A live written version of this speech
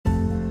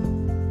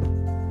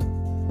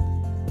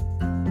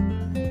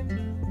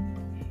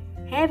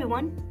Hey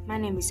everyone, my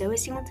name is Zoe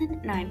Singleton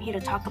and I am here to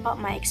talk about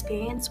my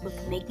experience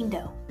with making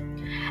dough.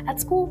 At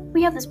school,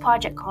 we have this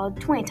project called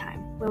 20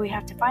 Time, where we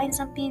have to find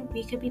something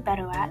we could be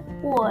better at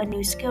or a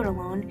new skill to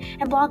learn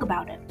and blog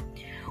about it.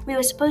 We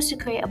were supposed to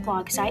create a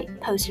blog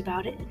site, post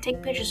about it, and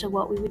take pictures of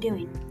what we were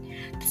doing.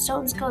 The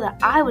certain skill that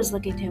I was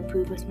looking to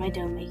improve was my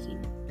dough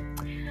making.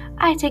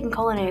 I had taken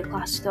culinary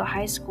classes throughout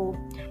high school,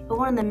 but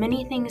one of the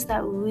many things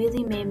that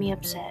really made me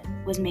upset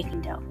was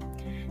making dough.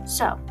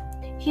 So,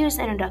 here's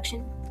the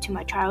introduction to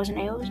my trials and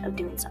errors of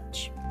doing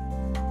such.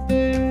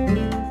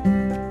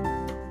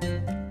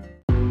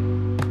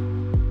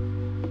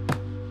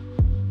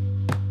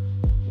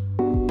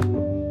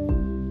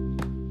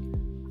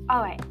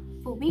 Alright,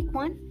 for week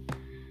 1,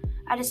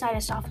 I decided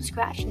to start from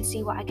scratch and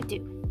see what I could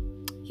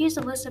do. Here's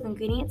a list of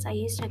ingredients I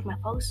used to make my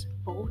first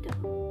bowl of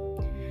dough.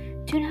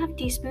 2.5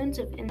 teaspoons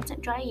of instant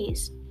dry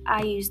yeast.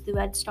 I used the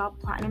Red Star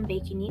Platinum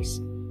Baking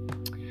Yeast.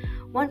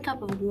 1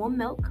 cup of warm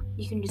milk.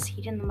 You can just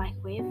heat in the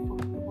microwave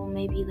for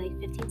maybe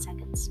 15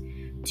 seconds.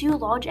 2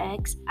 large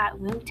eggs at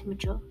room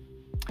temperature.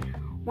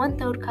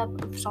 1/3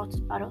 cup of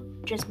salted butter.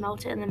 Just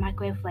melt it in the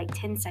microwave for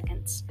 10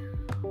 seconds.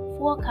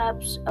 4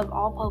 cups of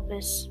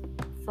all-purpose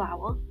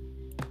flour.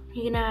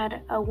 You can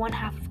add a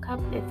 1/2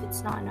 cup if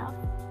it's not enough.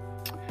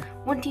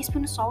 1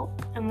 teaspoon of salt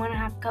and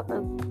 1.5 cup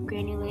of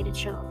granulated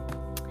sugar.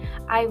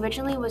 I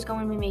originally was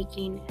going to be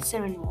making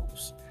cinnamon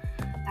rolls.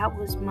 That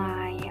was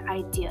my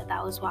idea.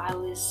 That was what I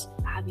was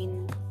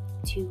having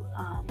to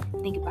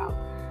think about.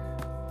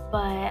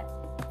 But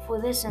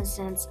for this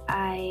instance,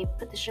 I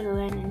put the sugar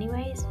in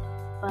anyways,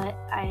 but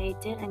I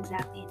didn't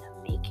exactly end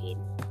up making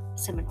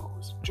cinnamon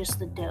rolls, just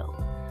the dough.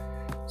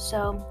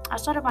 So I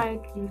started by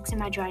mixing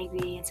my dry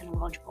ingredients in a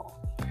large bowl.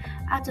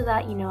 After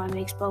that, I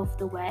mixed both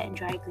the wet and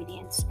dry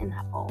ingredients in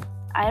that bowl.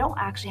 I don't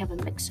actually have a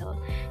mixer,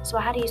 so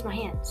I had to use my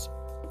hands.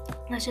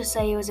 Let's just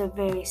say it was a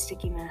very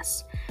sticky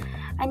mess.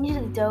 I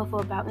kneaded the dough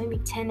for about maybe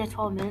 10 to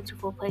 12 minutes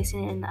before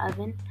placing it in the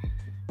oven,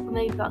 for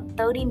maybe about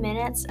 30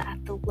 minutes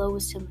at the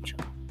lowest temperature.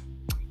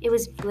 It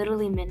was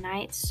literally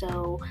midnight,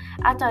 so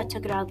after I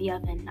took it out of the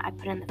oven, I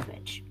put it in the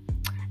fridge.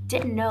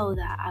 Didn't know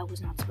that I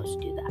was not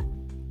supposed to do that,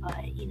 but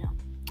the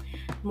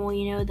more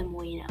you know, the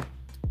more you know.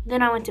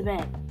 Then I went to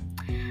bed.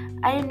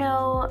 I didn't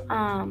know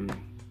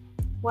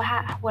what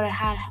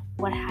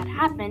had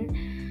happened.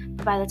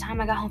 But by the time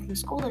I got home from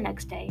school the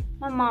next day,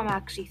 my mom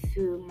actually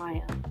threw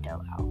my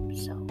dough out,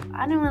 so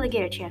I didn't really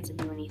get a chance to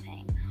do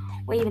anything,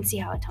 or even see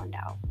how it turned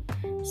out.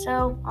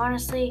 So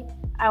honestly,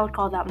 I would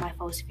call that my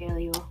first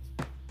failure.